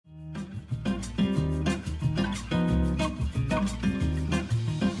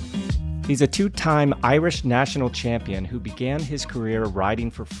He's a two-time Irish national champion who began his career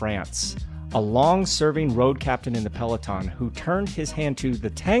riding for France, a long-serving road captain in the peloton who turned his hand to the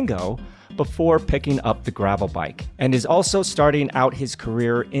tango before picking up the gravel bike, and is also starting out his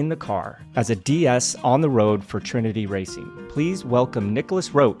career in the car as a DS on the road for Trinity Racing. Please welcome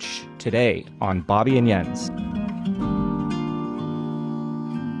Nicholas Roche today on Bobby and Jens.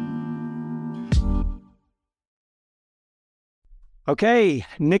 Okay,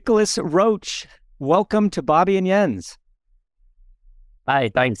 Nicholas Roche, welcome to Bobby and Jens. Hi,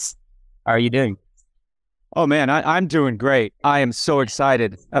 thanks. How are you doing? Oh man, I'm doing great. I am so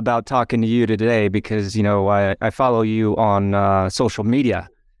excited about talking to you today because, I follow you on social media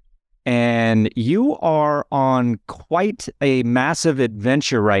and you are on quite a massive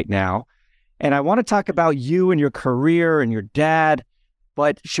adventure right now. And I want to talk about you and your career and your dad,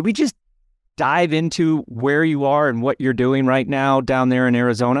 but should we just dive into where you are and what you're doing right now down there in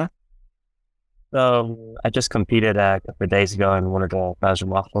Arizona? So I just competed a couple of days ago in one of the Belgian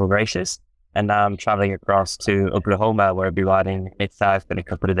waffle races. And now I'm traveling across to Oklahoma where I'll be riding Mid-South in a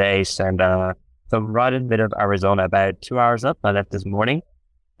couple of days. And so I'm right in the middle of Arizona, about 2 hours up. I left this morning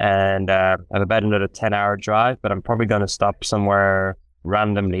and I have about another 10-hour drive, but I'm probably going to stop somewhere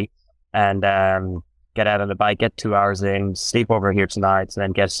randomly and get out on the bike, get 2 hours in, sleep over here tonight, and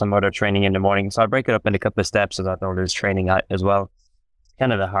then get some other training in the morning. So I break it up in a couple of steps so that there's training as well. It's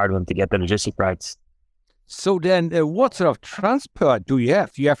kind of a hard one to get the logistic rights. So then what sort of transport do you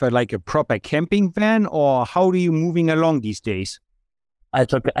have? Do you have a proper camping van, or how are you moving along these days? I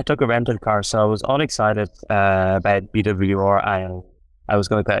took a rental car, so I was all excited about BWR. I was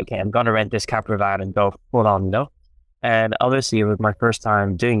going to, okay, I'm going to rent this camper van and go full on, And obviously it was my first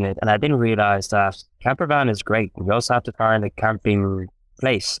time doing it, and I didn't realize that camper van is great. You also have to find a camping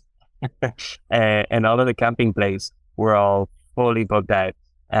place. And all of the camping places were all fully booked out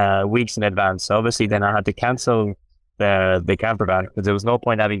weeks in advance. So obviously then I had to cancel the camper van because there was no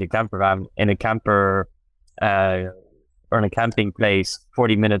point having the camper van in a camper or in a camping place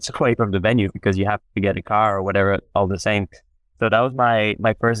 40 minutes away from the venue because you have to get a car or whatever, all the same. So that was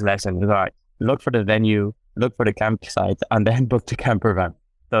my first lesson. All right, look for the venue, look for the campsite, and then book the camper van.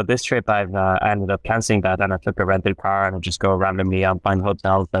 So this trip, I ended up canceling that, and I took a rented car, and I just go randomly and find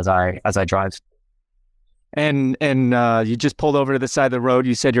hotels as I drive. And you just pulled over to the side of the road.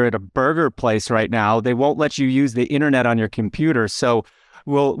 You said you're at a burger place right now. They won't let you use the internet on your computer, so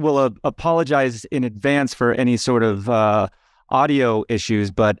we'll apologize in advance for any sort of audio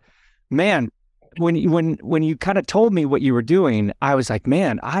issues. But man, when you kind of told me what you were doing, I was like,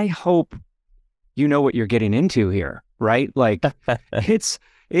 man, I hope you know what you're getting into here, right? Like it's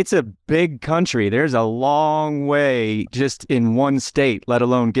a big country. There's a long way just in one state, let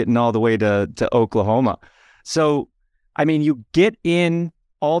alone getting all the way to Oklahoma. So, I mean, you get in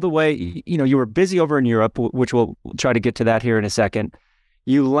all the way, you were busy over in Europe, which we'll try to get to that here in a second.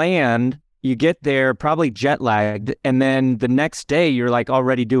 You land, you get there probably jet lagged, and then the next day you're like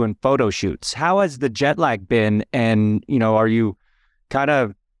already doing photo shoots. How has the jet lag been? And, are you kind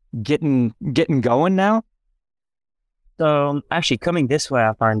of getting going now? So actually coming this way,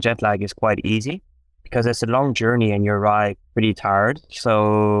 I find jet lag is quite easy because it's a long journey and you're pretty tired.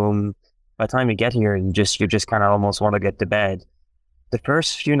 So by the time you get here, you just kind of almost want to get to bed. The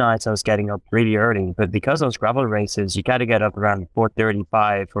first few nights I was getting up really early, but because those gravel races, you got to get up around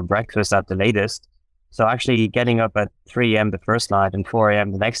 4:35 for breakfast at the latest. So actually getting up at 3 a.m. the first night and 4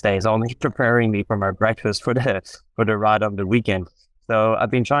 a.m. the next day is only preparing me for my breakfast for the ride on the weekend. So I've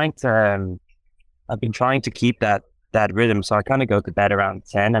been trying to keep that rhythm. So I kind of go to bed around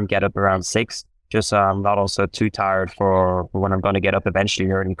 10 and get up around 6, just so I'm not also too tired for when I'm going to get up eventually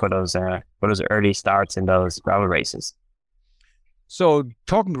early for those early starts in those gravel races. So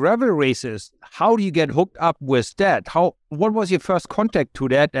talking gravel races, how do you get hooked up with that? What was your first contact to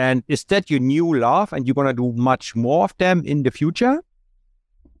that? And is that your new love and you're going to do much more of them in the future?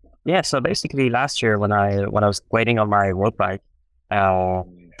 Yeah. So basically last year when I was waiting on my road bike,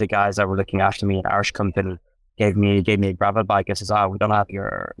 the guys that were looking after me, an Irish company, gave me a gravel bike. I says, we don't have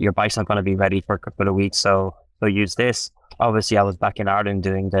your bike's not going to be ready for a couple of weeks, so use this. Obviously, I was back in Ireland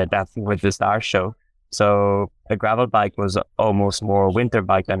doing that thing with the Star Show, so a gravel bike was almost more winter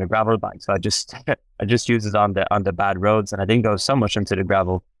bike than a gravel bike. So I just used it on the bad roads, and I didn't go so much into the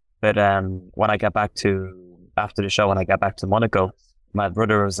gravel. But when I got back after the show, when I got back to Monaco, my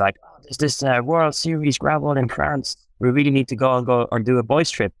brother was like, "There's this World Series gravel in France. We really need to go and do a boys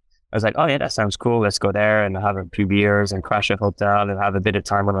trip." I was like, oh yeah, that sounds cool. Let's go there and have a few beers and crash a hotel and have a bit of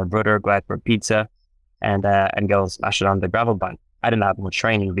time with my brother, go out for pizza and go smash it on the gravel bike. I didn't have much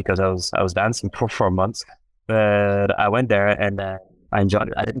training because I was dancing for 4 months, but I went there and I enjoyed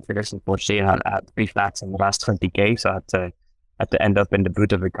it. I didn't finish, unfortunately. I had 3 flats in the last 20K, so I had to end up in the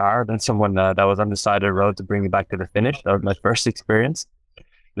boot of a car. Then someone that was on the side of the road to bring me back to the finish. That was my first experience.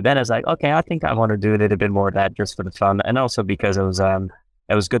 But then I was like, okay, I think I want to do a little bit more of that just for the fun, and also because it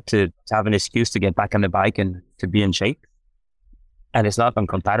was good to have an excuse to get back on the bike and to be in shape. And it's not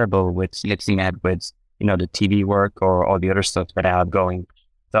incompatible with mixing it with, the TV work or all the other stuff that I have going.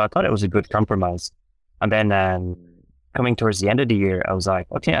 So I thought it was a good compromise. And then coming towards the end of the year, I was like,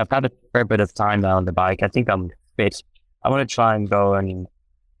 okay, I've had a fair bit of time now on the bike. I think I'm fit. I want to try and go and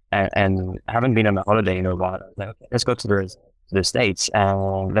I haven't been on a holiday in a while. I was like, okay, let's go to the States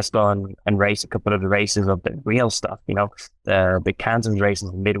and let's go and race a couple of the races of the real stuff, the big Kansas races,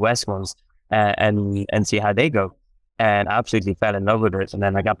 the Midwest ones, and see how they go. And I absolutely fell in love with it. And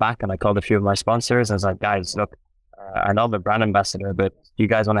then I got back and I called a few of my sponsors. I was like, guys, look, I know I'm a brand ambassador, but you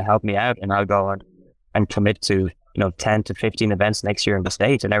guys want to help me out? And I'll go and commit to, 10 to 15 events next year in the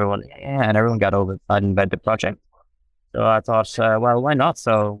States. And everyone got over excited about the project. So I thought, well, why not?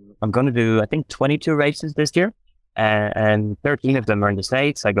 So I'm going to do, I think, 22 races this year. And 13 of them are in the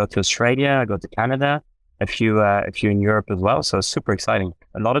States. I go to Australia, I go to Canada, a few in Europe as well. So it's super exciting.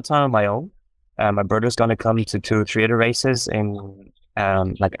 A lot of time on my own. My brother's going to come to 2 or 3 other races in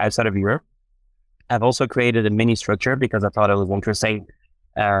like outside of Europe. I've also created a mini structure because I thought it was interesting.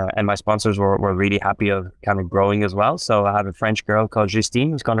 And my sponsors were really happy of kind of growing as well. So I have a French girl called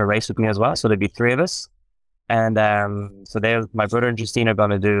Justine who's going to race with me as well. So there'll be 3 of us. And so my brother and Justine are going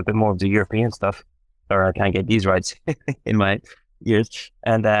to do a bit more of the European stuff. Or I can't get these rights in my years.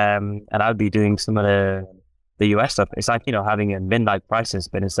 And I'll be doing some of the US stuff. It's like, having a midnight crisis,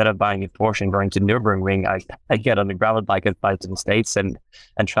 but instead of buying a Porsche and going to Nürburgring, I get on the gravel bike and fly to the States and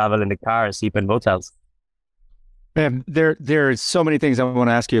travel in the car and sleep in hotels. There's so many things I want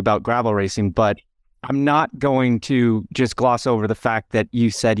to ask you about gravel racing, but I'm not going to just gloss over the fact that you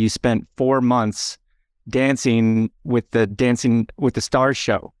said you spent 4 months Dancing with the Stars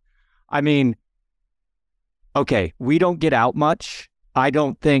show. I mean, okay, we don't get out much. I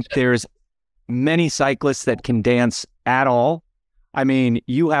don't think there's many cyclists that can dance at all. I mean,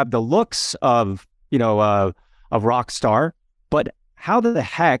 you have the looks of, a rock star, but how the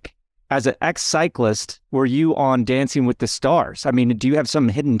heck, as an ex-cyclist, were you on Dancing with the Stars? I mean, do you have some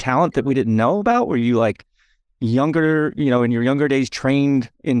hidden talent that we didn't know about? Were you like younger, in your younger days trained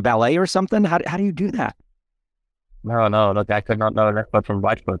in ballet or something? How do you do that? No, look, I could not know left foot from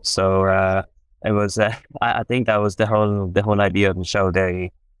right foot. So it was, I think that was the whole idea of the show.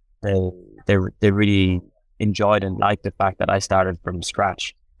 They really enjoyed and liked the fact that I started from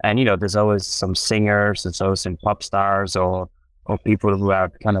scratch. And, there's always some singers, there's always some pop stars or people who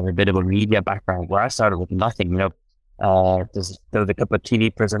have kind of a bit of a media background, where I started with nothing, there was a couple of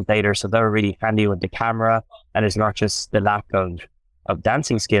TV presentators, so they were really handy with the camera. And it's not just the lack of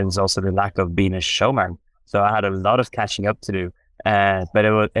dancing skills, also the lack of being a showman. So I had a lot of catching up to do, but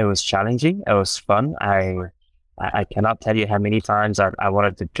it was challenging. It was fun. I cannot tell you how many times I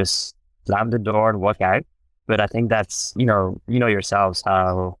wanted to just slam the door and walk out. But I think that's, yourselves,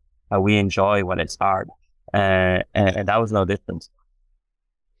 how we enjoy when it's hard. And that was no different.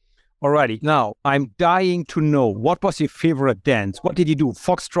 Alrighty. Now, I'm dying to know, what was your favorite dance? What did you do?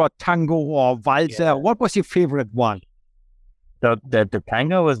 Foxtrot, tango, or waltz? Yeah. What was your favorite one? The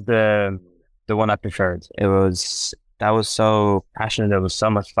tango was the one I preferred. That was so passionate. It was so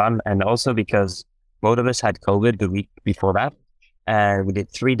much fun. And also because both of us had COVID the week before that. And we did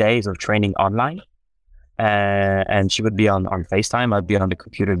 3 days of training online. And she would be on FaceTime. I'd be on the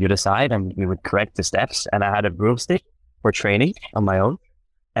computer the other side, and we would correct the steps. And I had a broomstick for training on my own.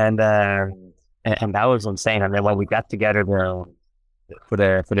 And that was insane. And then when we got together for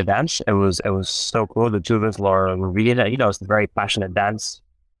the dance, it was so cool. The two of us were really, it's a very passionate dance.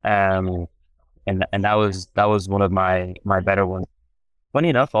 And that was one of my better ones. Funny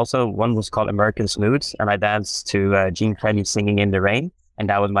enough, also one was called American Smooth, and I danced to Gene Kelly singing In the Rain, and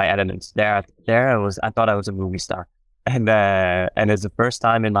that was my element. I thought I was a movie star, and it's the first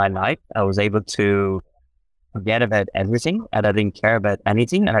time in my life I was able to forget about everything, and I didn't care about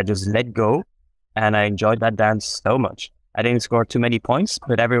anything, and I just let go, and I enjoyed that dance so much. I didn't score too many points,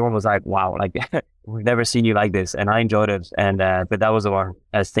 but everyone was like, "Wow, like we've never seen you like this," and I enjoyed it. And but that was the one,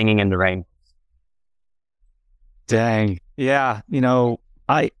 Singing in the Rain. Dang. Yeah.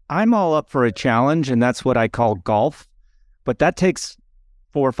 I'm all up for a challenge, and that's what I call golf, but that takes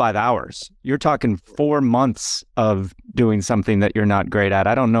 4 or 5 hours. You're talking 4 months of doing something that you're not great at.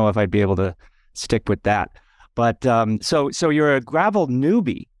 I don't know if I'd be able to stick with that. But so you're a gravel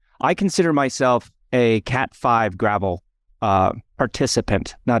newbie. I consider myself a Cat 5 gravel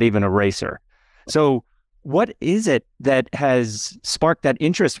participant, not even a racer. So what is it that has sparked that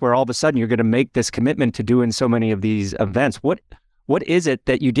interest where all of a sudden you're going to make this commitment to doing so many of these events? What is it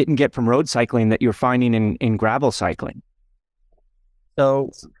that you didn't get from road cycling that you're finding in gravel cycling?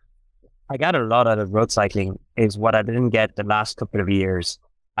 So I got a lot out of road cycling is what I didn't get the last couple of years.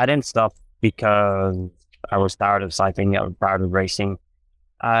 I didn't stop because I was tired of cycling, I was tired of racing.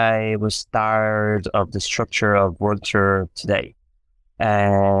 I was tired of the structure of World Tour today.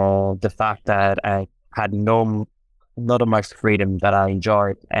 And the fact that I had none of my freedom that I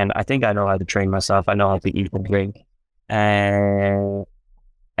enjoyed. And I think I know how to train myself. I know how to eat and drink. And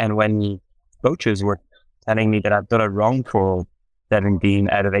when coaches were telling me that I've done it wrong for 17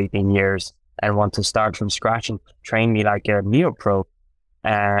 out of 18 years and want to start from scratch and train me like a neo-pro,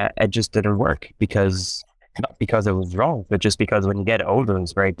 it just didn't work not because it was wrong, but just because when you get older,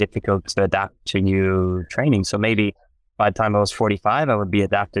 it's very difficult to adapt to new training. So maybe by the time I was 45, I would be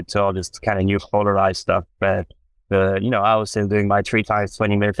adapted to all this kind of new polarized stuff. But I was still doing my 3 times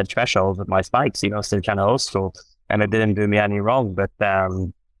 20 minutes at threshold with my spikes, still kind of old school, and it didn't do me any wrong. But I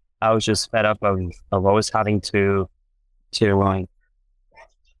was just fed up of always having to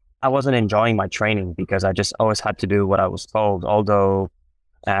I wasn't enjoying my training because I just always had to do what I was told, although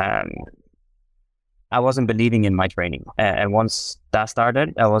I wasn't believing in my training. And once that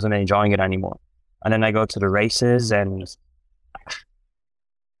started, I wasn't enjoying it anymore. And then I go to the races and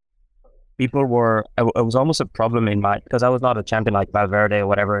it was almost a problem because I was not a champion like Valverde or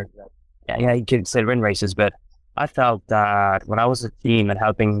whatever. Yeah, you could still win races, but I felt that when I was a team and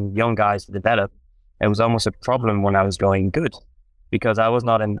helping young guys to develop, it was almost a problem when I was going good because I was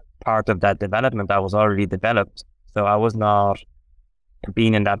not in part of that development. I was already developed. So I was not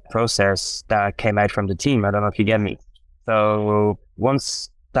being in that process that came out from the team. I don't know if you get me. So once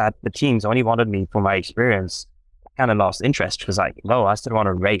that the teams only wanted me for my experience, I kind of lost interest. It was like, no, I still want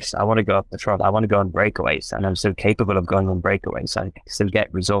to race. I want to go up the front. I want to go on breakaways. And I'm still capable of going on breakaways. I still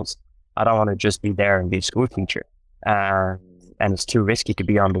get results. I don't want to just be there and be a school teacher. And it's too risky to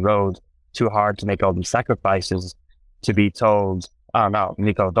be on the road, too hard to make all these sacrifices, to be told, oh no,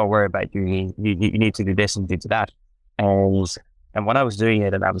 Nico, don't worry about it. You need to do this and do that. And when I was doing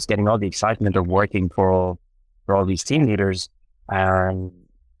it and I was getting all the excitement of working for all these team leaders, it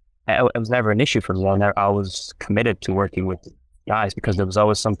was never an issue for me. I was committed to working with guys because there was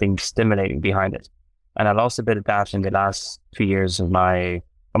always something stimulating behind it. And I lost a bit of that in the last 2 years of my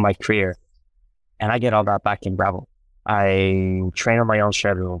career. And I get all that back in gravel. I train on my own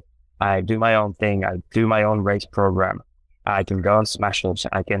schedule. I do my own thing. I do my own race program. I can go on smash ups.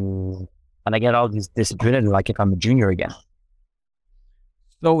 And I get all this discipline like if I'm a junior again.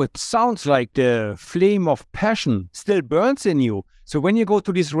 So it sounds like the flame of passion still burns in you. So when you go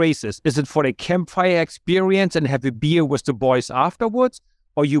to these races, is it for the campfire experience and have a beer with the boys afterwards?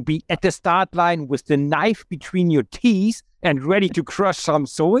 Or you be at the start line with the knife between your teeth and ready to crush some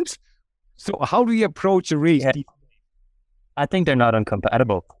souls? So how do you approach a race? Yeah. I think they're not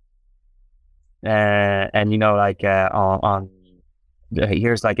incompatible. And here's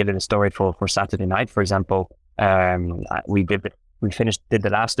like a little story for Saturday night, for example. We did the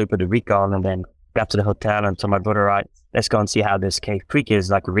last loop of the recon and then got to the hotel and told my brother, right, let's go and see how this Cave Creek is,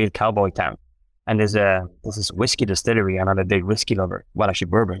 like a real cowboy town. And there's this whiskey distillery, and I'm a big whiskey lover. Well, actually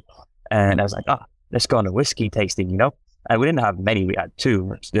bourbon. And I was like, let's go on a whiskey tasting, And we didn't have many. We had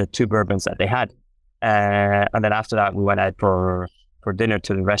the two bourbons that they had. And then after that, we went out for dinner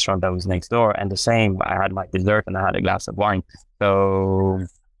to the restaurant that was next door. And the same, I had my dessert and I had a glass of wine. So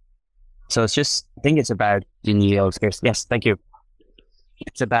it's just, I think it's about the experience. Yes, thank you.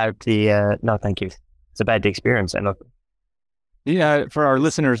 It's about no, thank you. It's about the experience. And look. Yeah, for our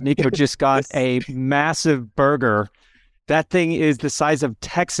listeners, Nico just got a massive burger. That thing is the size of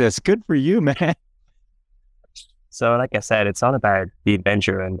Texas. Good for you, man. So like I said, it's all about the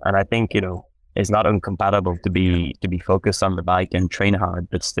adventure. And I think, it's not incompatible to be focused on the bike and train hard,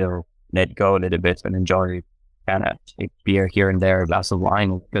 but still let go a little bit and enjoy kind of a beer here and there, a glass of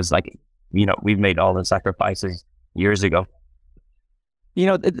wine, because we've made all the sacrifices years ago.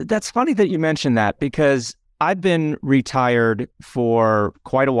 That's funny that you mentioned that because I've been retired for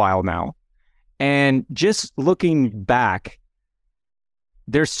quite a while now. And just looking back,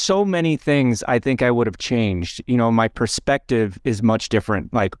 there's so many things I think I would have changed. My perspective is much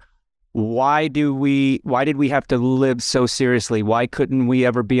different. Like, why did we have to live so seriously? Why couldn't we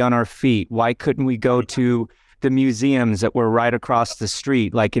ever be on our feet? Why couldn't we go to the museums that were right across the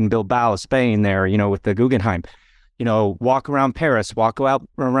street, like in Bilbao, Spain there, with the Guggenheim? Walk around Paris, walk out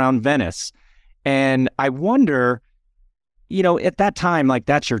around Venice. And I wonder, at that time, like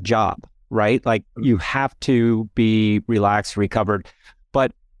that's your job, right? Like you have to be relaxed, recovered.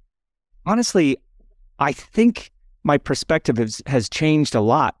 But honestly, I think my perspective has changed a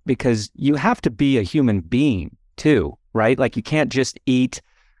lot, because you have to be a human being too, right? Like you can't just eat,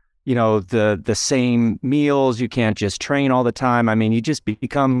 the same meals. You can't just train all the time. I mean, you just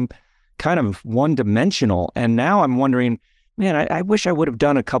become kind of one-dimensional. And now I'm wondering, man, I wish I would have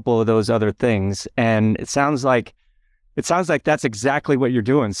done a couple of those other things. And it sounds like that's exactly what you're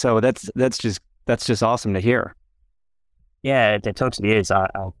doing. So that's just awesome to hear. Yeah, it totally is.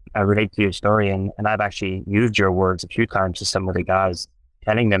 I relate to your story, and I've actually used your words a few times to some of the guys,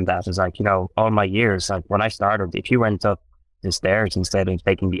 telling them that it's like, all my years, like when I started, if you went up the stairs instead of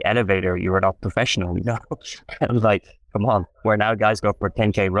taking the elevator, you were not professional, I was like, come on, where now guys go for a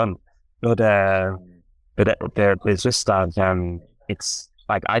 10K run. But there's just that, it's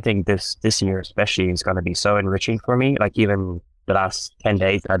like, I think this year especially is going to be so enriching for me. Like even the last 10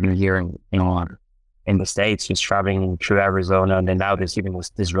 days I've been here in the States, just traveling through Arizona, and then now this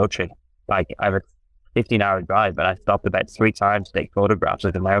road trip. Like I have a 15-hour drive, but I stopped about 3 times to take photographs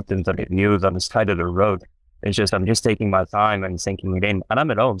of the mountains and the views on the side of the road. It's just, I'm just taking my time and sinking it in. And I'm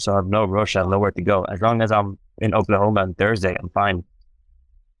at home, so I have no rush. I have nowhere to go. As long as I'm in Oklahoma on Thursday, I'm fine.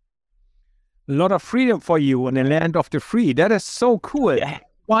 A lot of freedom for you in the land of the free. That is so cool. Yeah.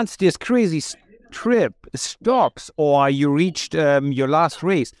 Once this crazy trip stops or you reached your last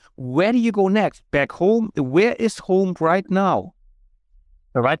race, where do you go next? Back home? Where is home right now?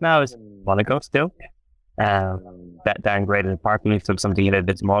 So right now is in Monaco still. That downgraded apartment to something a little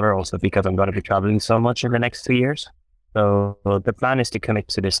bit smaller, also because I'm going to be traveling so much in the next 2 years. So the plan is to commit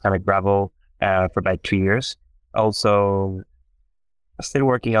to this kind of gravel for about 2 years. Also, still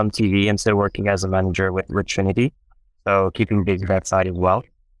working on TV and still working as a manager with Trinity. So keeping busy that side as well.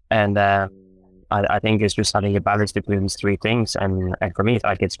 And I think it's just having a balance between these 3 things. And for me,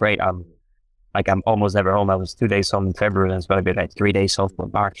 it's great. I'm almost never home. I was 2 days home in February, and it's going to be like 3 days home for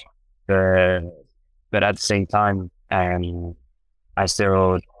March. But at the same time, I'm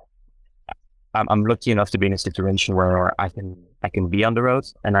lucky enough to be in a situation where I can be on the road,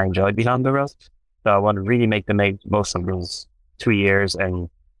 and I enjoy being on the road. So I want to really make the most of those 2 years and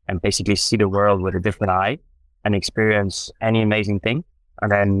basically see the world with a different eye and experience any amazing thing.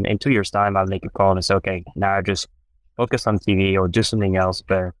 And then in 2 years' time, I'll make a call and say, okay, now I just focus on TV or do something else.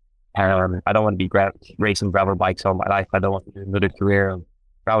 But I don't want to be racing gravel bikes all my life. I don't want to do another career of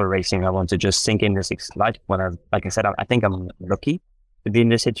gravel racing. I want to just sink in this life. Like I said, I think I'm lucky to be in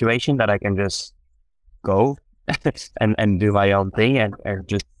this situation that I can just go and do my own thing and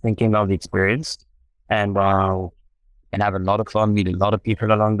just thinking of the experience and have a lot of fun, meet a lot of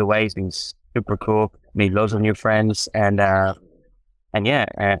people along the way. It's been super cool. Meet loads of new friends and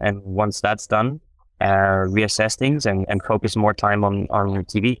once that's done, reassess things and focus more time on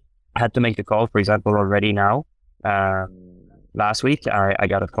TV. I had to make the call, for example, already now. Last week, I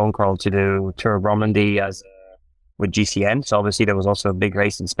got a phone call to do Tour of Romandy with GCN. So obviously there was also a big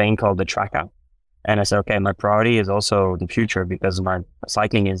race in Spain called the Traca. And I said, okay, my priority is also the future because my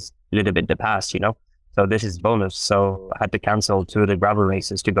cycling is a little bit the past, So this is bonus. So I had to cancel 2 of the gravel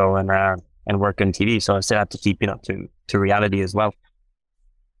races to go and work on TV. So I still have to keep, to reality as well.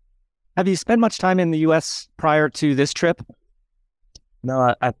 Have you spent much time in the U.S. prior to this trip?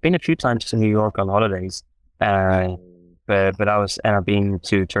 No, I've been a few times to New York on holidays, but I've been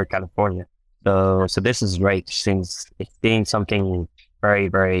to Turk, California. So this is great since it's being something very,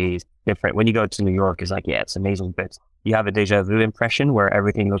 very different. When you go to New York, it's like, yeah, it's amazing, but you have a deja vu impression where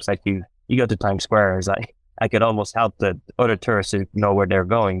everything looks like you go to Times Square. It's like, I could almost help the other tourists to know where they're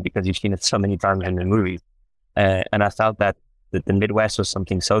going because you've seen it so many times in the movies. And I felt that the Midwest was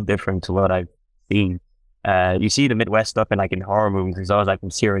something so different to what I've seen. You see the Midwest stuff in horror movies. It's always like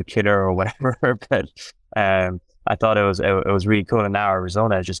a serial killer or whatever. But I thought it was really cool. And now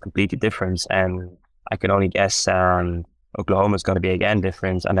Arizona is just completely different. And I can only guess Oklahoma is going to be again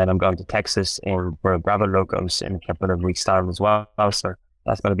different. And then I'm going to Texas for gravel locos in a couple of weeks' time as well. So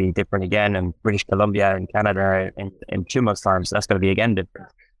that's going to be different again. And British Columbia and Canada in 2 months' time. So that's going to be again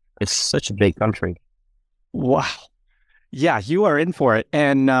different. It's such a big country. Wow. Yeah, you are in for it.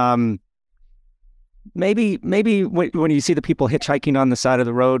 And maybe when you see the people hitchhiking on the side of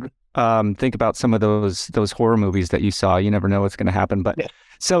the road, think about some of those horror movies that you saw. You never know what's going to happen. But yeah.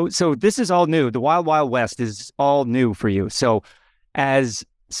 So this is all new. The Wild Wild West is all new for you. So as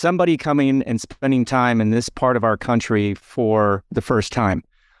somebody coming and spending time in this part of our country for the first time,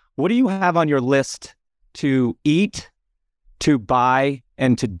 what do you have on your list to eat, to buy,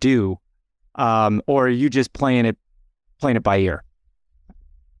 and to do? Or are you just playing it by ear?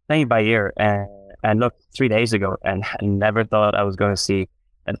 Playing by ear. And look, 3 days ago, and I never thought I was going to see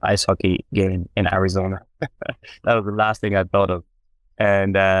an ice hockey game in Arizona. That was the last thing I thought of.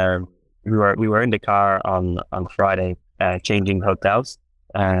 And we were in the car on Friday, changing hotels,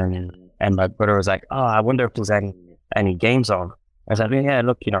 and my brother was like, "Oh, I wonder if there's any games on." I was like, "Yeah,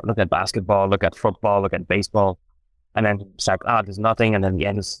 look, look at basketball, look at football, look at baseball." And then it's like, "Oh, there's nothing." And then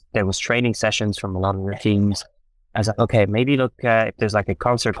there was training sessions from a lot of the teams. I was like, "Okay, maybe look if there's like a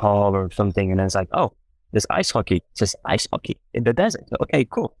concert hall or something." And then it's like, "Oh, there's ice hockey. It's just ice hockey in the desert." Okay,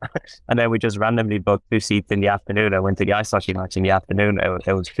 cool. And then we just randomly booked 2 seats in the afternoon. I went to the ice hockey match in the afternoon.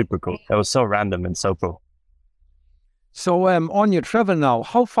 It was super cool. It was so random and so cool. So on your travel now,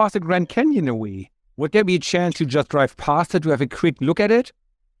 how far is the Grand Canyon away? Would there be a chance to just drive past it to have a quick look at it?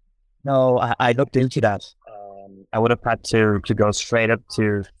 No, I looked into that. I would have had to go straight up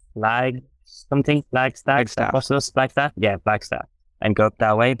to Flagstaff. What's this? Flagstaff? Yeah, Flagstaff. And go up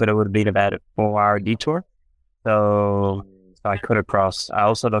that way, but it would have been about a 4-hour detour. So I could have crossed. I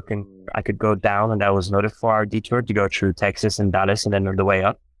also I could go down, and that was another 4-hour detour to go through Texas and Dallas and then on the way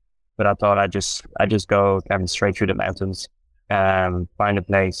up. But I thought I'd just go kind of straight through the mountains, find a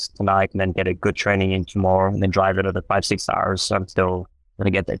place tonight, and then get a good training in tomorrow, and then drive another 5-6 hours. So I'm still going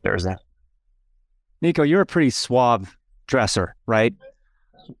to get there Thursday. Nico, you're a pretty suave dresser, right?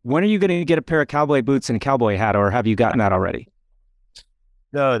 When are you going to get a pair of cowboy boots and a cowboy hat, or have you gotten that already?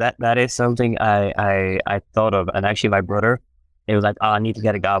 No, that is something I thought of. And actually my brother, he was like, "Oh, I need to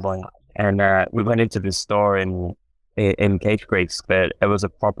get a cowboy." And we went into the store in Cave Creeks, but it was a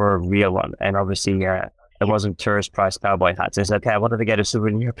proper real one. And obviously it wasn't tourist price cowboy hats. It's like, "Okay, I wanted to get a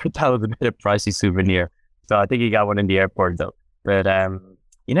souvenir," but that was a bit of a pricey souvenir. So I think he got one in the airport though. But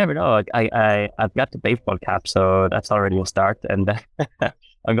you never know. I've got the baseball cap, so that's already a start. And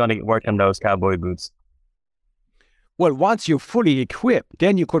I'm going to work on those cowboy boots. Well, once you're fully equipped,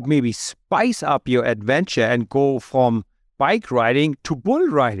 then you could maybe spice up your adventure and go from bike riding to bull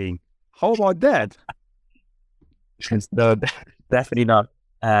riding. How about that? No, definitely not.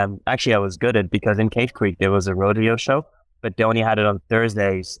 Actually, I was good at because in Cave Creek there was a rodeo show, but they only had it on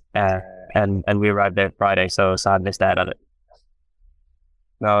Thursdays, and we arrived there Friday, so I missed that on it.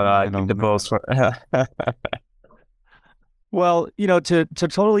 No, I think the bulls were. Well, to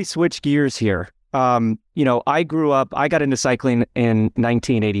totally switch gears here, I got into cycling in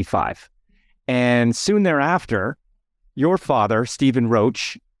 1985, and soon thereafter, your father, Stephen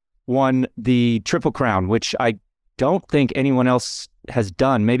Roche, won the Triple Crown, which I don't think anyone else has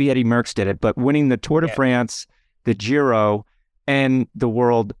done. Maybe Eddie Merckx did it, but winning the Tour de France, the Giro, and the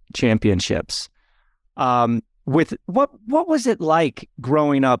World Championships. With what was it like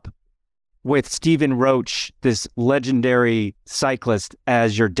growing up with Stephen Roche, this legendary cyclist,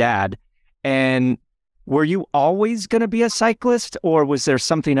 as your dad? And were you always going to be a cyclist, or was there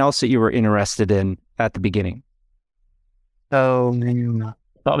something else that you were interested in at the beginning? So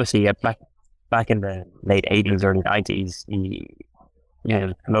obviously, back in the late 80s, early 90s,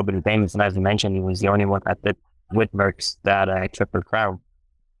 globally famous, and as you mentioned, he was the only one that did with Merckx that Triple Crown.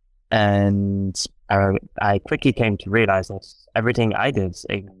 And I quickly came to realize that everything I did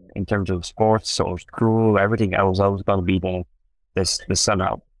in terms of sports or school, everything, I was always going to be the son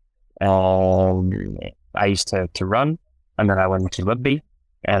of. I used to run, and then I went to rugby,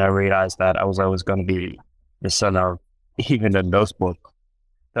 and I realized that I was always going to be the son of, even in those sports.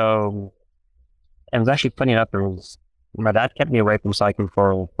 So it was actually funny enough. My dad kept me away from cycling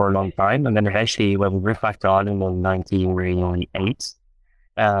for a long time, and then eventually, when we went back on in 1988,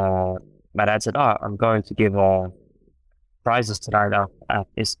 my dad said, "Oh, I'm going to give prizes tonight.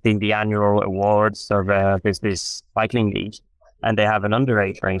 It's been the annual awards of this cycling league, and they have an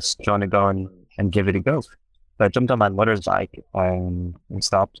underage race. Do you want to go and give it a go?" So I jumped on my mother's bike and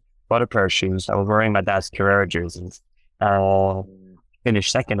stopped, bought a pair of shoes. I was wearing my dad's Carrera jerseys.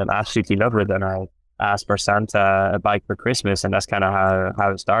 Finished second and absolutely loved it. And I asked for Santa a bike for Christmas, and that's kind of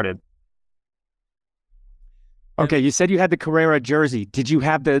how it started. Okay, you said you had the Carrera jersey. Did you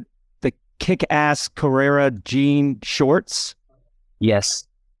have the kick-ass Carrera jean shorts? Yes.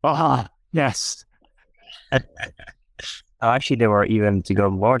 Yes. Actually, they were, even to go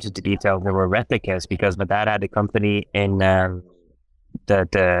more into the detail, there were replicas, because my dad had a company in the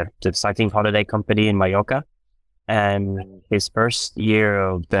cycling holiday company in Mallorca, and his first year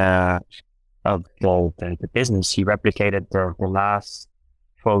of the business, he replicated the last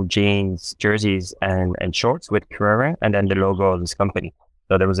full jeans, jerseys, and shorts with Carrera, and then the logo of his company.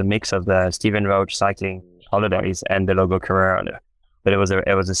 So there was a mix of the Stephen Roche cycling holidays and the logo Carrera on it, but it was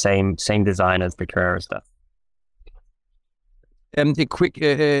the same design as the Carrera stuff. A quick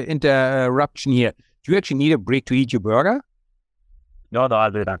interruption here. Do you actually need a break to eat your burger? No,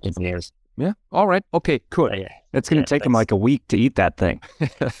 I'll do that in years. Yeah. All right. Okay. Cool. Yeah. It's going to take him like a week to eat that thing.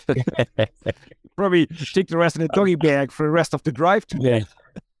 Probably take the rest in a doggy bag for the rest of the drive today.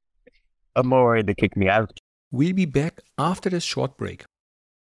 I'm more worried they kick me out. We'll be back after this short break.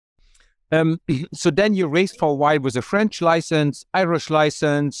 So then you raced for a while with a French license, Irish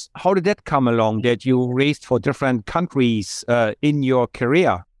license. How did that come along that you raced for different countries in your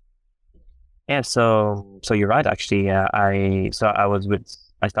career? Yeah, so you're right. Actually, I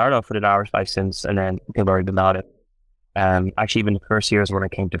started off with an Irish license, and then I learned about it. Actually, even the first years when I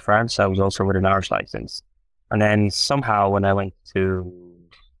came to France, I was also with an Irish license, and then somehow when I went to,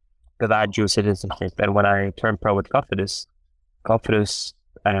 because I had dual citizenship, and when I turned pro with Cofidis,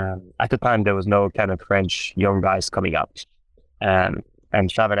 at the time there was no kind of French young guys coming up, and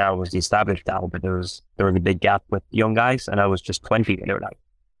Chavanel was the established now, but there was a big gap with young guys, and I was just 20, and they were like,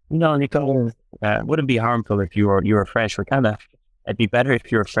 Nico, wouldn't be harmful if you were French. It'd be better if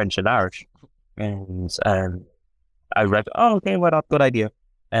you're French and Irish. And I read, okay, well, good idea.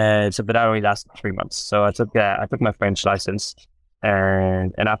 But that only lasted 3 months. So I took my French license,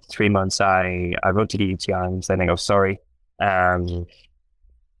 and after 3 months, I wrote to the UTI and saying, "Oh, sorry,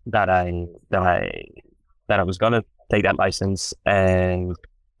 that I was gonna take that license, and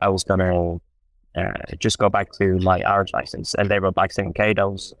I was gonna just go back to my Irish license." And they wrote back saying, "Okay, that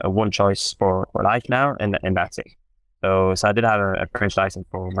was one choice for life now, and that's it." So I did have a French license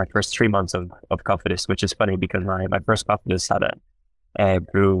for my first 3 months of Cofidis, which is funny because my first Cofidis had a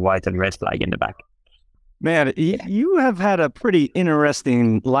blue, white, and red flag in the back. Man, you have had a pretty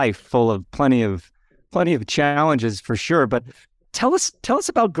interesting life, full of plenty of challenges for sure. But tell us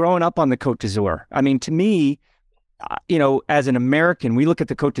about growing up on the Côte d'Azur. I mean, to me, as an American, we look at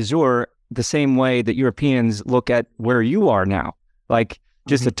the Côte d'Azur the same way that Europeans look at where you are now, like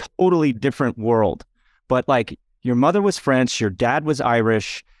just a totally different world. But like your mother was French, your dad was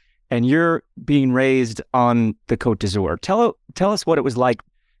Irish, and you're being raised on the Côte d'Azur. Tell us what it was like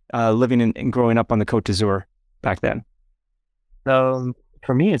living and growing up on the Côte d'Azur back then. So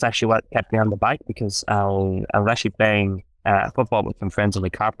for me, it's actually what kept me on the bike, because I was actually playing football with some friends in the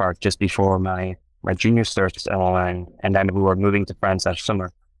car park just before my junior starts, and then we were moving to France that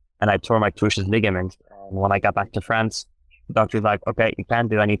summer, and I tore my cruciate ligament. And when I got back to France, the doctor was like, "Okay, you can't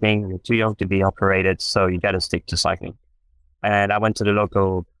do anything. You're too young to be operated, so you got to stick to cycling." And I went to the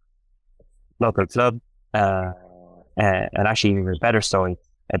local club, and actually, even a better story.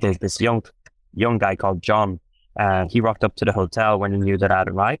 There's this young guy called John. He rocked up to the hotel when he knew that I'd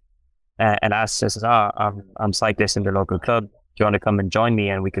arrived, and says, I'm cyclist in the local club. Do you want to come and join me,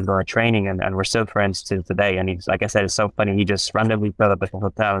 and we can go on training, and we're still friends till today. And he's, like I said, it's so funny. He just randomly pulled up at the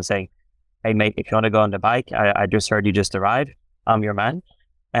hotel and saying, "Hey mate, if you want to go on the bike, I just heard you just arrived. I'm your man."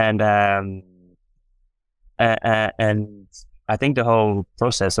 And I think the whole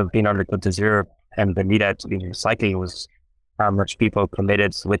process of being on the Côte d'Azur and the lead out to being cycling was how much people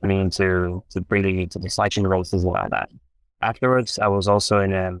committed with me to bringing me to the cycling races and all that. Afterwards, I was also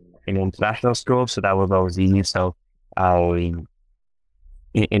in international school, so that was always easy. So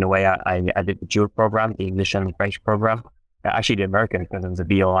in a way, I did the dual program, the English and the French program. Actually, the American, because it was a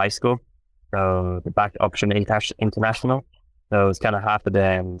BOI school. So the back option international. So it's kind of half of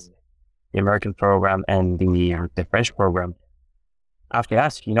the American program and the French program. After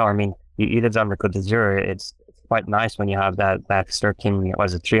that, you live on the Côte d'Azur. It's quite nice when you have that certain,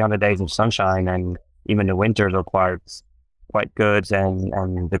 300 days of sunshine, and even the winters are quite good,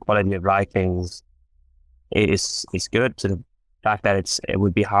 and the quality of life is good, to the fact that it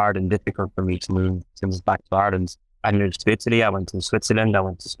would be hard and difficult for me to move back to Ireland. I moved to Italy, I went to Switzerland, I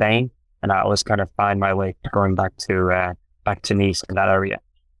went to Spain, and I always kind of find my way going back to Nice in that area.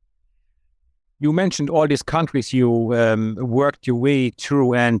 You mentioned all these countries you worked your way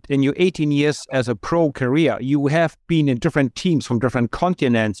through, and in your 18 years as a pro career, you have been in different teams from different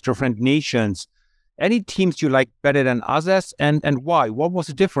continents, different nations. Any teams you like better than others, and why? What was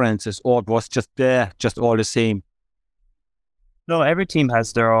the differences, or it was just all the same? No, every team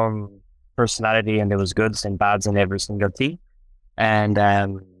has their own personality, and there was goods and bads in every single team. And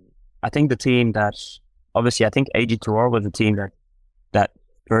I think the team that, obviously, I think AG Tour was the team that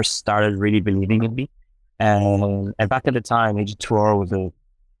first started really believing in me. And back at the time, AG Tour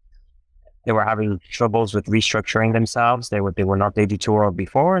they were having troubles with restructuring themselves. They were not AG Tour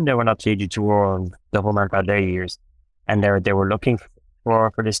before, and they were not AG Tour the whole amount of their years. And they were looking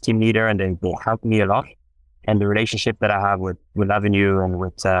for this team leader, and they helped me a lot. And the relationship that I have with Avenue and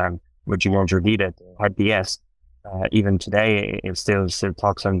with Junior Jordita at DS, even today, it still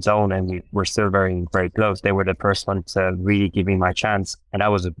talks on its own, and we're still very, very close. They were the first one to really give me my chance. And I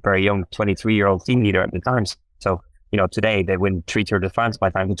was a very young 23-year-old team leader at the time. So, today they win 3 Tour de France by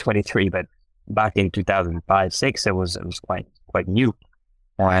the time I'm 23, but back in 2005-06, it was quite new.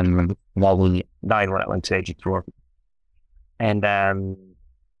 And when I went to AG Tour. And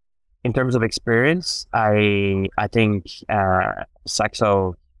in terms of experience, I think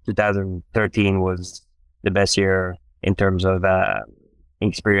Saxo 2013 was the best year in terms of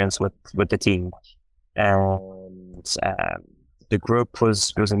experience with the team, and the group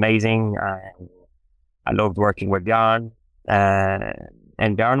was amazing. I loved working with Bjorn,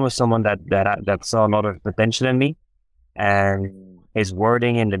 and Bjorn was someone that saw a lot of potential in me, and his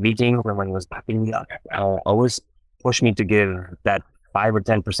wording in the meeting when he was backing me up always pushed me to give that 5 or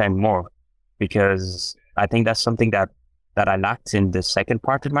 10% more, because I think that's something that I lacked in the second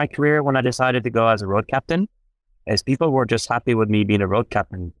part of my career when I decided to go as a road captain, is people were just happy with me being a road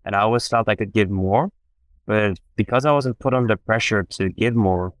captain, and I always felt I could give more, but because I wasn't put under pressure to give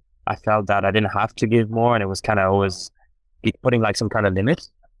more, I felt that I didn't have to give more, and it was kind of always putting like some kind of limit.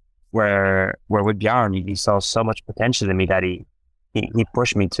 Where with Bjorn, he saw so much potential in me that he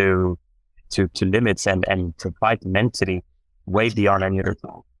pushed me to limits and to fight mentally way beyond any other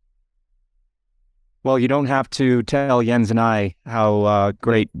time. Well, you don't have to tell Jens and I how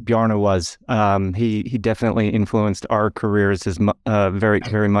great Bjarne was. He definitely influenced our careers very,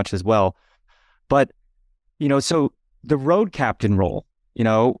 very much as well. But, so the road captain role,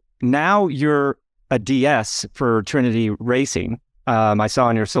 now you're a DS for Trinity Racing. I saw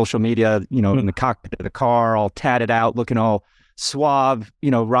on your social media, in the cockpit of the car, all tatted out, looking all suave,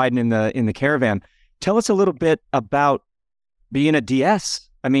 riding in the caravan. Tell us a little bit about being a DS.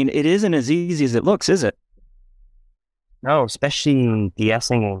 I mean, it isn't as easy as it looks, is it? No, especially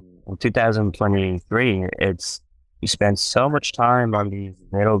DSing in 2023. You spend so much time on these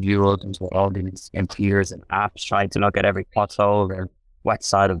little builds into all these interiors and apps, trying to look at every pothole and what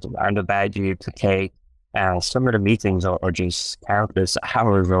side of the roundabout you have to take. Some of the meetings are just countless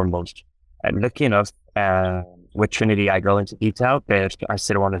hours almost. And lucky enough, with Trinity, I go into detail, but I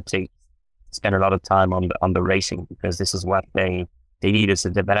still want to spend a lot of time on the racing, because this is what they need as a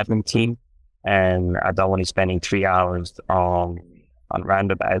development team. And I don't want to be spending 3 hours on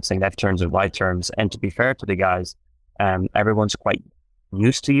roundabouts and left turns and right turns. And to be fair to the guys, everyone's quite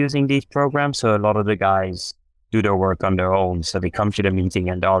used to using these programs. So a lot of the guys do their work on their own. So they come to the meeting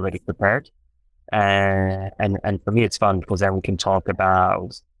and they're already prepared. And for me, it's fun because then we can talk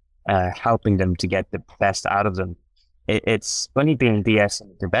about helping them to get the best out of them. It's funny being DS in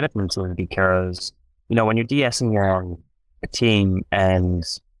the development team, because, when you're DSing a team and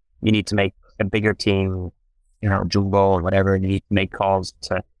you need to make a bigger team, jumbo or whatever, and you need to make calls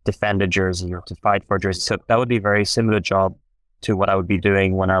to defend a jersey or to fight for a jersey. So that would be a very similar job to what I would be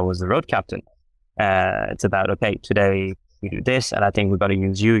doing when I was the road captain. It's about, okay, today we do this, and I think we're going to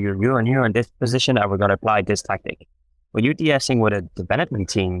use you in this position, and we're going to apply this tactic. When you're DSing with a development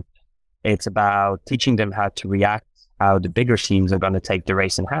team, it's about teaching them how to react, how the bigger teams are going to take the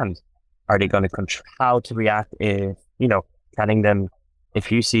race in hand. Are they going to control how to react if, telling them,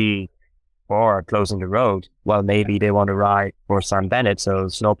 if you see Bora closing the road, well, maybe they want to ride for Sam Bennett, so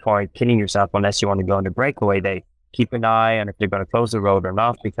there's no point killing yourself unless you want to go on the breakaway. They keep an eye on if they're going to close the road or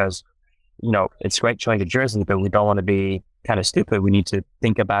not, because, it's great showing the jersey, but we don't want to be kind of stupid. We need to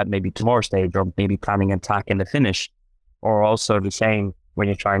think about maybe tomorrow's stage, or maybe planning an attack in the finish. Or also the same when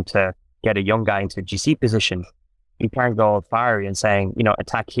you're trying to get a young guy into a GC position. You can't go all fiery and saying,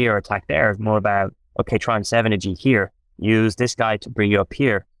 attack here, attack there. It's more about, okay, try and 7G here. Use this guy to bring you up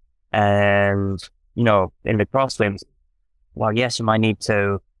here. And, in the crosswinds, well, yes, you might need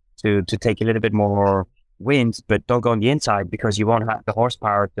to take a little bit more wind, but don't go on the inside because you won't have the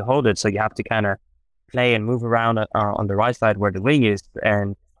horsepower to hold it. So you have to kind of play and move around on the right side where the wing is,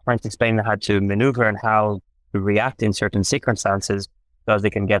 and trying to explain how to maneuver and how to react in certain circumstances so they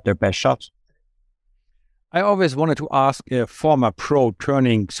can get their best shots. I always wanted to ask a former pro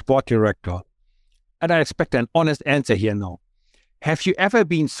turning sport director, and I expect an honest answer here now. Have you ever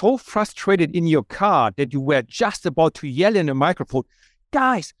been so frustrated in your car that you were just about to yell in a microphone,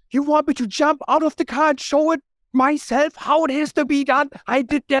 "Guys, you want me to jump out of the car and show it myself how it has to be done? I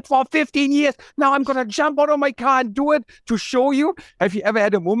did that for 15 years. Now I'm going to jump out of my car and do it to show you." Have you ever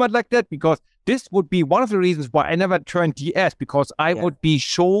had a moment like that? Because this would be one of the reasons why I never turned DS, because I would be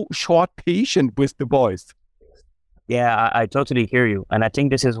so short patient with the boys. Yeah, I totally hear you. And I think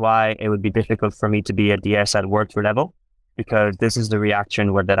this is why it would be difficult for me to be a DS at World Tour level, because this is the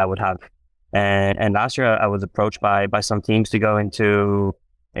reaction that I would have. And last year I was approached by some teams to go into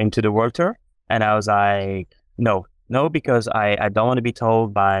the World Tour. And I was like, no, because I don't want to be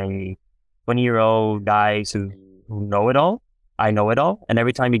told by 20-year-old guys who know it all. I know it all. And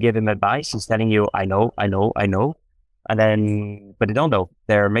every time you give him advice, he's telling you, I know. And then, but they don't know.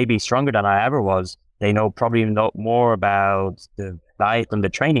 They're maybe stronger than I ever was. They probably know more about the diet and the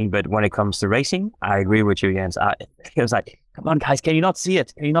training, but when it comes to racing, I agree with you, Jens. It was like, come on, guys, can you not see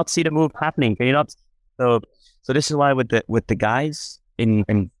it? Can you not see the move happening? Can you not? So this is why with the guys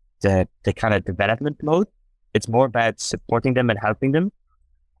in the kind of development mode, it's more about supporting them and helping them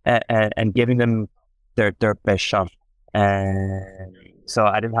and giving them their best shot. And so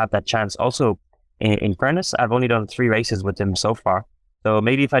I didn't have that chance. Also, in fairness, I've only done 3 races with him so far. So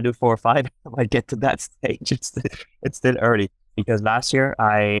maybe if I do 4 or 5, I might get to that stage. It's still early, because last year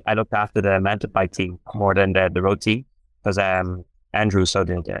I looked after the mountain bike team more than the road team, because Andrew, so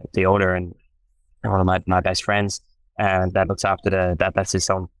the owner and one of my best friends, and that looks after that's his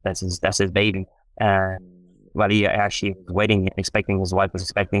son, that's his baby. And well, he actually was waiting, expecting, his wife was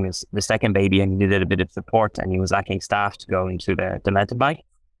expecting the second baby, and he needed a bit of support, and he was lacking staff to go into the mountain bike.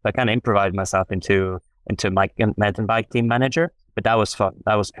 So I kind of improvised myself into my mountain bike team manager, but that was fun.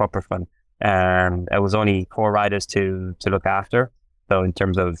 That was proper fun. And it was only 4 riders to look after. So in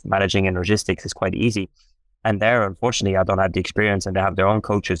terms of managing and logistics, it's quite easy. And there, unfortunately, I don't have the experience, and they have their own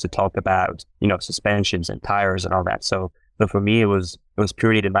coaches to talk about, suspensions and tires and all that. So for me, it was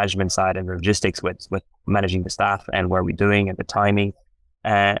purely the management side and the logistics with managing the staff and what we're doing and the timing.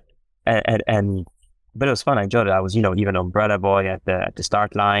 But it was fun. I enjoyed it. I was, even umbrella boy at the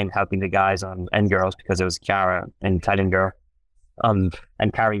start line, helping the guys and girls, because it was Chiara, an Italian girl, and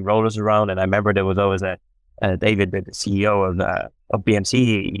carrying rollers around. And I remember there was always David, the CEO of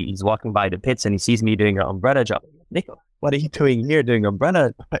BMC. He's walking by the pits and he sees me doing an umbrella job. Nico, what are you doing here doing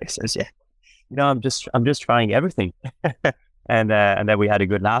umbrella? I says, yeah, I'm just trying everything. and then we had a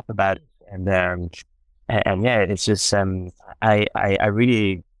good laugh about it. And yeah, it's just I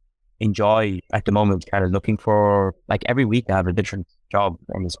really enjoy at the moment kind of looking for, like, every week I have a different job,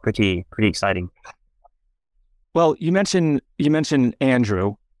 and it's pretty exciting. Well, you mentioned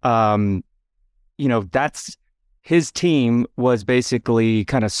Andrew. That's his team was basically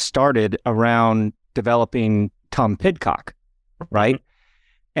kind of started around developing Tom Pidcock, right?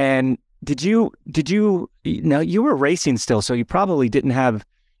 And did you now, you were racing still, so you probably didn't have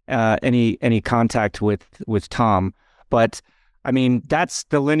any contact with Tom, but I mean, that's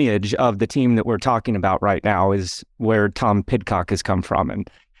the lineage of the team that we're talking about right now, is where Tom Pidcock has come from. And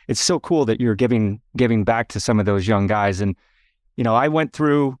it's so cool that you're giving back to some of those young guys. And, I went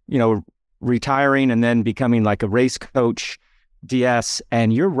through, retiring and then becoming like a race coach, DS,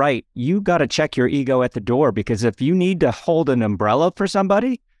 and you're right. You got to check your ego at the door, because if you need to hold an umbrella for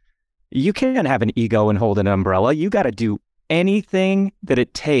somebody, you can't have an ego and hold an umbrella. You got to do anything that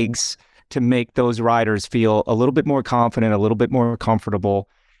it takes to make those riders feel a little bit more confident, a little bit more comfortable.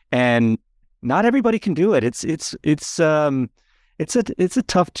 And not everybody can do it. It's a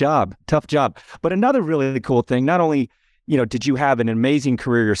tough job. But another really cool thing, not only, did you have an amazing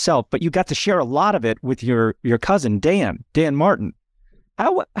career yourself, but you got to share a lot of it with your cousin, Dan Martin.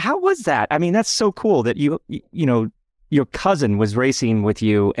 How was that? I mean, that's so cool that your cousin was racing with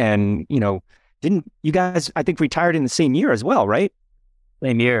you, and, didn't you guys, I think, retired in the same year as well, right?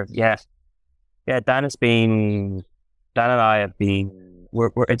 Same year, yeah. Yeah, Dan and I have been,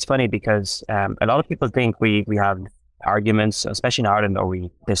 it's funny because a lot of people think we have arguments, especially in Ireland, or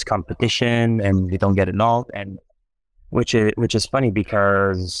there's competition and we don't get along, and which is funny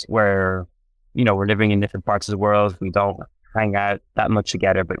because we're living in different parts of the world. We don't hang out that much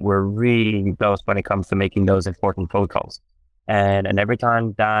together, but we're really close when it comes to making those important phone calls. And every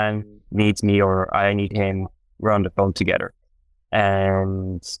time Dan needs me or I need him, we're on the phone together.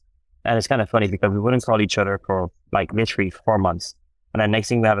 And it's kind of funny because we wouldn't call each other for like literally 4 months. And then next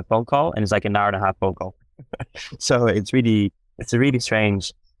thing we have a phone call, and it's like an hour and a half phone call. So it's a really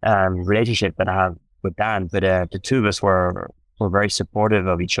strange relationship that I have with Dan. But the two of us were very supportive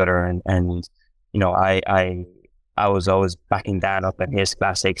of each other. And I was always backing Dan up in his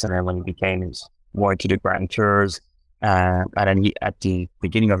classics. And then when he became more into the Grand Tours, and then at the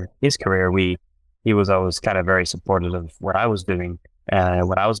beginning of his career, he was always kind of very supportive of what I was doing.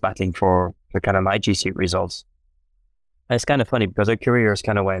 When I was battling for kind of my GC results. And it's kind of funny because our careers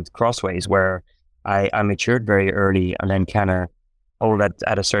kind of went crossways, where I matured very early and then kind of hold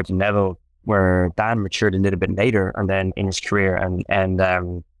at a certain level, where Dan matured a little bit later and then in his career. And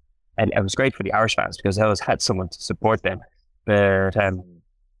it was great for the Irish fans because I always had someone to support them. But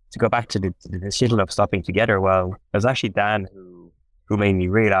to go back to the decision of stopping together, well, it was actually Dan who made me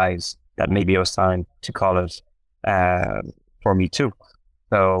realize that maybe it was time to call it for me too.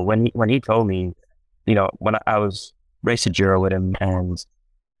 So when he told me, when I was racing Giro with him and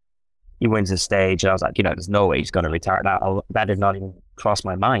he wins the stage, I was like, there's no way he's going to retire. That did not even cross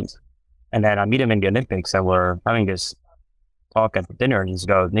my mind. And then I meet him in the Olympics and we're having this talk at the dinner, and he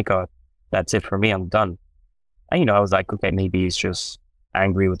goes, Nico, that's it for me, I'm done. And, I was like, okay, maybe he's just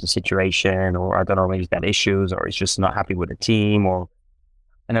angry with the situation, or I don't know, maybe he's got issues, or he's just not happy with the team,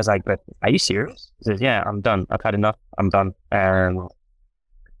 and I was like, but are you serious? He says, yeah, I'm done. I've had enough. I'm done. And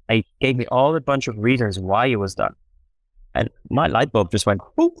he gave me all a bunch of reasons why he was done. And my light bulb just went,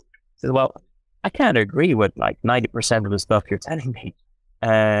 boop. He said, well, I can't agree with like 90% of the stuff you're telling me.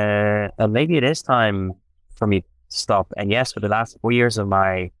 And maybe it is time for me to stop. And yes, for the last 4 years of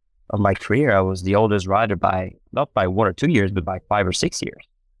my career, I was the oldest rider by, not by 1 or 2 years, but by 5 or 6 years.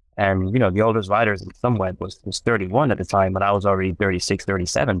 And, the oldest riders in somewhat was 31 at the time, but I was already 36,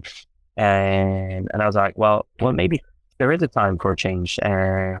 37. And I was like, well, maybe there is a time for a change.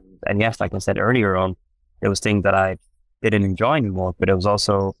 And yes, like I said earlier on, there was things that I didn't enjoy anymore, but it was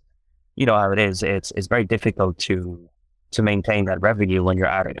also, how it is. It's very difficult to maintain that revenue when you're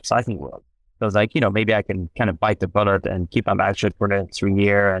out in the cycling world. So I was like, maybe I can kind of bite the bullet and keep my mouth shut for the next 3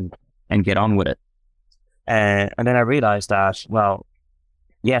 years and get on with it. And then I realized that, well,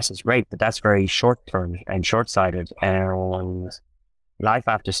 yes, it's great, but that's very short-term and short-sighted. And life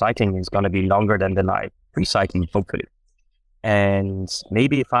after cycling is going to be longer than the life pre-cycling, hopefully. And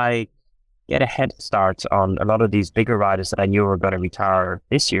maybe if I get a head start on a lot of these bigger riders that I knew were going to retire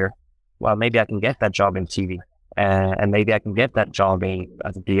this year, well, maybe I can get that job in TV. And maybe I can get that job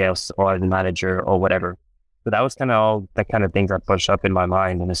as a DS or as a manager or whatever. So that was kind of all the kind of things that pushed up in my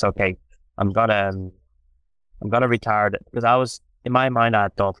mind. And it's okay, I'm gonna retire, because I was, in my mind, I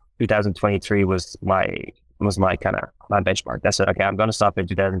thought 2023 was my kind of my benchmark. That's it. Okay, I'm gonna stop in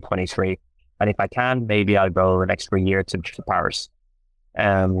 2023, and if I can, maybe I'll go an extra year to Paris.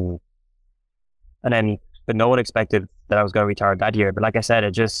 And then, but no one expected that I was going to retire that year. But like I said,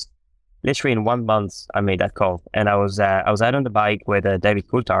 it just literally in 1 month I made that call, and I was out on the bike with David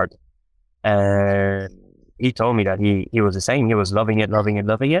Coulthard, and he told me that he was the same. He was loving it.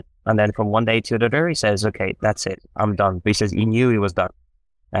 And then from one day to the other, he says, okay, that's it, I'm done. But he says he knew he was done.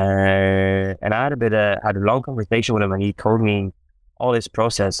 And I had a long conversation with him, and he told me all this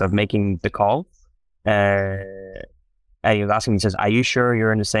process of making the call. And he was asking me, he says, are you sure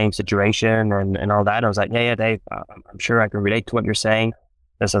you're in the same situation and all that? And I was like, yeah, Dave, I'm sure I can relate to what you're saying.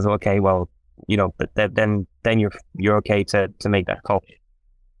 I says, okay, well, but then you're okay to make that call.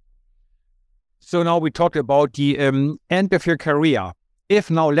 So now we talked about the end of your career.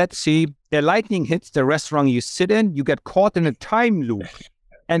 If now, let's say, the lightning hits the restaurant you sit in, you get caught in a time loop,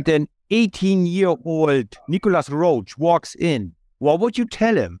 and then 18-year-old Nicholas Roche walks in, what would you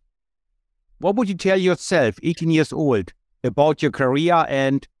tell him? What would you tell yourself, 18 years old, about your career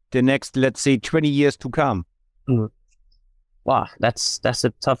and the next, let's say, 20 years to come? Wow, that's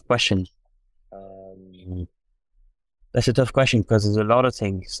a tough question. That's a tough question because there's a lot of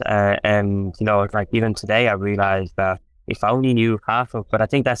things. And, like even today, I realized that if I only knew half of, but I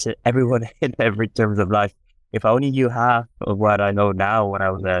think that's everyone in every terms of life. If I only knew half of what I know now when I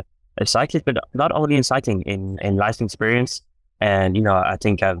was a cyclist, but not only in cycling, in life experience. And, I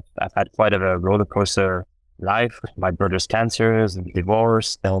think I've had quite a roller coaster life with my brother's cancers and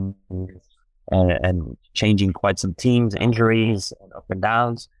divorce and changing quite some teams, injuries, and up and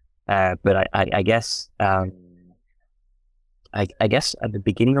downs. But I guess I guess at the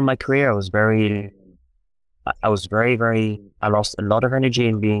beginning of my career, I lost a lot of energy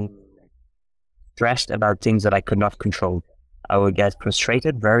in being stressed about things that I could not control. I would get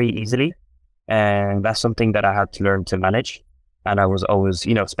frustrated very easily, and that's something that I had to learn to manage. And I was always,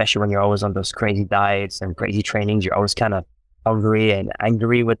 especially when you're always on those crazy diets and crazy trainings, you're always kind of hungry and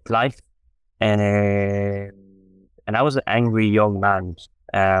angry with life. And I was an angry young man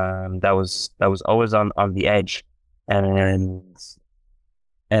that was always on the edge. And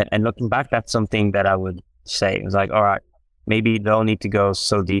looking back, that's something that I would say. It was like, all right, maybe you don't need to go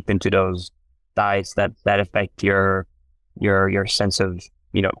so deep into those diets that affect your sense of,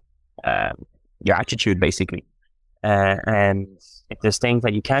 your attitude, basically. And if there's things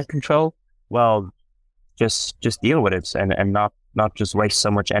that you can't control, well, just deal with it and not just waste so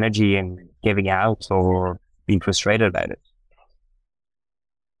much energy in giving out or being frustrated about it.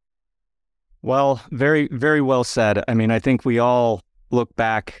 Well, very, very well said. I mean, I think we all look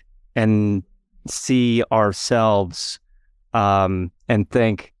back and see ourselves and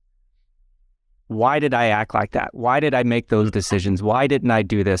think, why did I act like that? Why did I make those decisions? Why didn't I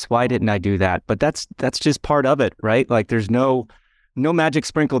do this? Why didn't I do that? But that's just part of it, right? Like there's no magic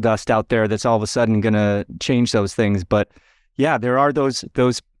sprinkle dust out there that's all of a sudden going to change those things. But yeah, there are those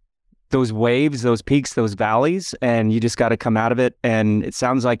waves, those peaks, those valleys, and you just got to come out of it. And it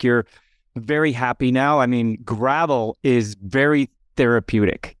sounds like you're very happy now. I mean, gravel is very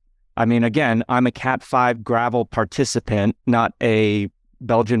therapeutic. I mean, again, I'm a Cat 5 gravel participant, not a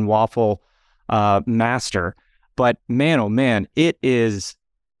Belgian waffle master. But man, oh man, it is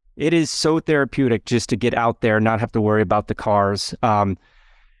so therapeutic just to get out there, not have to worry about the cars.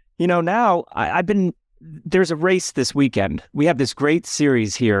 Now there's a race this weekend. We have this great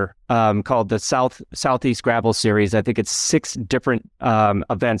series here called the Southeast Gravel Series. I think it's 6 different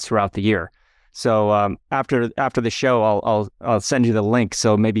events throughout the year. So after the show, I'll send you the link.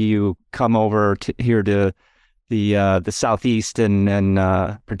 So maybe you come over here to the Southeast and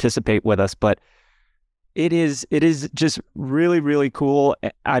participate with us. But it is just really, really cool.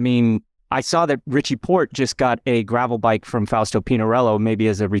 I mean, I saw that Richie Port just got a gravel bike from Fausto Pinarello, maybe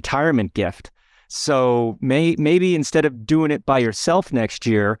as a retirement gift. So maybe instead of doing it by yourself next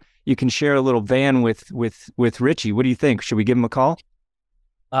year, you can share a little van with Richie. What do you think? Should we give him a call?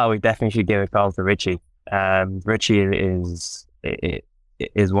 Oh, we definitely should give a call to Richie. Richie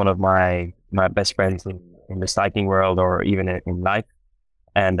is one of my best friends in the cycling world, or even in life.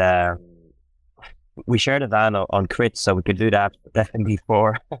 And we shared a van on crits, so we could do that definitely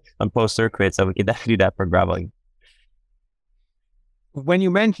on poster crits, so we could definitely do that for graveling. When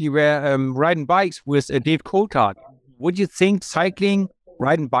you mentioned you were riding bikes with Dave Coulthard, would you think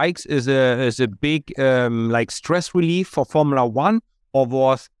riding bikes is a big stress relief for Formula One, or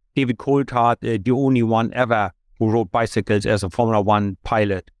was David Coulthard the only one ever who rode bicycles as a Formula One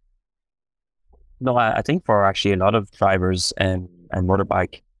pilot? No, I think for actually a lot of drivers and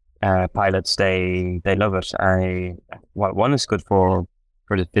motorbike pilots, they love it. One is good for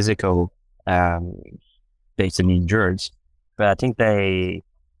the physical, basically endurance. But I think the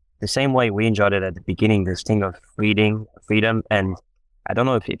same way we enjoyed it at the beginning, this thing of freedom, and I don't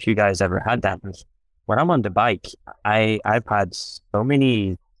know if you guys ever had that. But when I'm on the bike, I've had so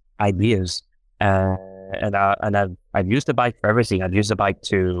many ideas, and I've used the bike for everything. I've used the bike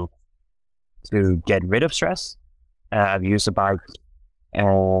to get rid of stress. I've used the bike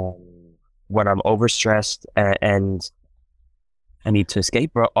when I'm overstressed and I need to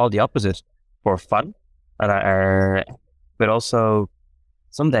escape, or all the opposite, for fun. But also,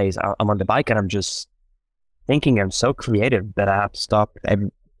 some days I'm on the bike and I'm just thinking. I'm so creative that I have to stop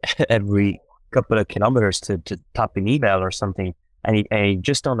every couple of kilometers to type an email or something. And I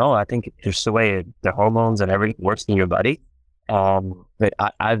just don't know. I think it's just the way the hormones and everything works in your body. But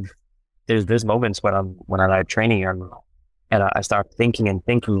there's moments when I'm out training and I start thinking. And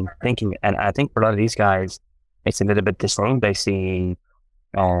I think for a lot of these guys, it's a little bit the same, basically,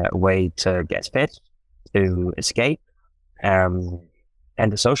 way to get fit, to escape. And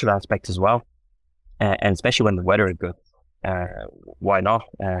the social aspect as well, and especially when the weather is good, why not?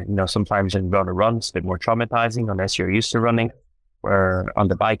 Sometimes when you go on a run, it's a bit more traumatizing unless you're used to running. Where on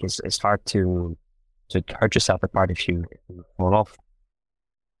the bike, it's hard to hurt yourself apart if you fall off.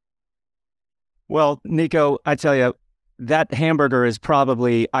 Well, Nico, I tell you, that hamburger is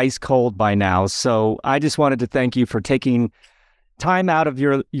probably ice cold by now. So I just wanted to thank you for taking time out of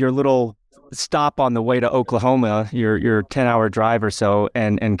your little stop on the way to Oklahoma, your 10-hour drive or so,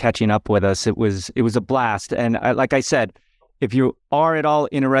 and catching up with us. It was a blast. And like I said, if you are at all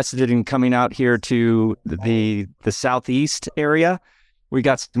interested in coming out here to the Southeast area, we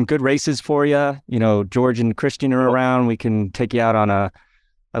got some good races for you. George and Christian are around. We can take you out on a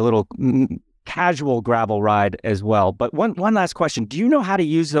little casual gravel ride as well. But one last question. Do you know how to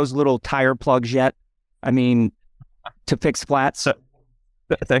use those little tire plugs yet? I mean, to fix flats?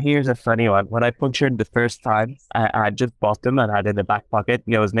 So here's a funny one. When I punctured the first time, I just bought them and I had it in the back pocket.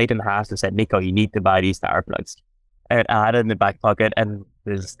 It was Nathan Haas who said, "Nico, you need to buy these tire plugs." And I had it in the back pocket, and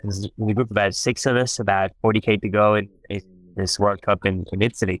there's a group of about 6 of us, about 40K to go in this World Cup in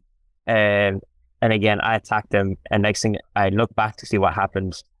Italy. And again, I attacked them, and next thing I look back to see what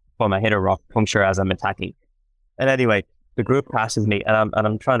happened when I hit a rock puncture as I'm attacking. And anyway, the group passes me, and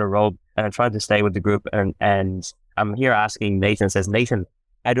I'm trying to roll, and I'm trying to stay with the group, and I'm here asking Nathan, says, "Nathan,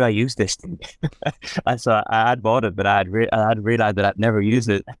 how do I use this thing?" So I had bought it, but I had realized that I'd never used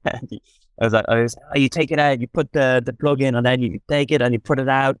it. I was like, you take it out, you put the plug in, and then you take it and you put it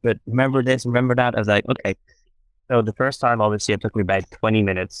out, but remember this, remember that. I was like, okay. So the first time, obviously, it took me about 20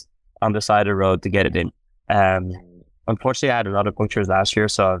 minutes on the side of the road to get it in. Unfortunately, I had a lot of punctures last year,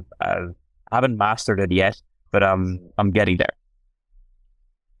 so I haven't mastered it yet, but I'm getting there.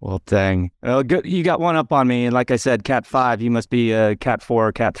 Well, dang. Well, good. You got one up on me. And like I said, Cat 5, you must be Cat 4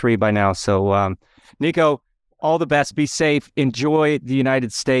 or Cat 3 by now. So, Nico, all the best. Be safe. Enjoy the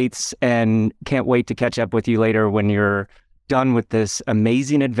United States, and can't wait to catch up with you later when you're done with this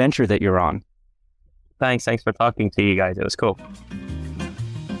amazing adventure that you're on. Thanks for talking to you guys. It was cool.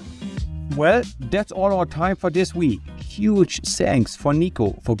 Well, that's all our time for this week. Huge thanks for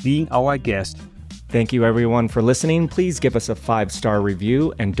Nico for being our guest. Thank you, everyone, for listening. Please give us a 5-star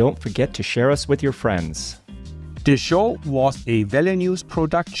review, and don't forget to share us with your friends. The show was a Velonews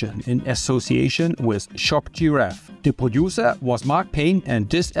production in association with Shocked Giraffe. The producer was Mark Payne, and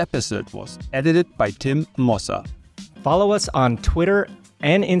this episode was edited by Tim Mossa. Follow us on Twitter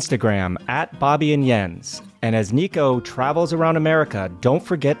and Instagram at Bobby and Jens. And as Nico travels around America, don't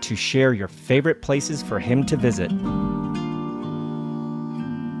forget to share your favorite places for him to visit.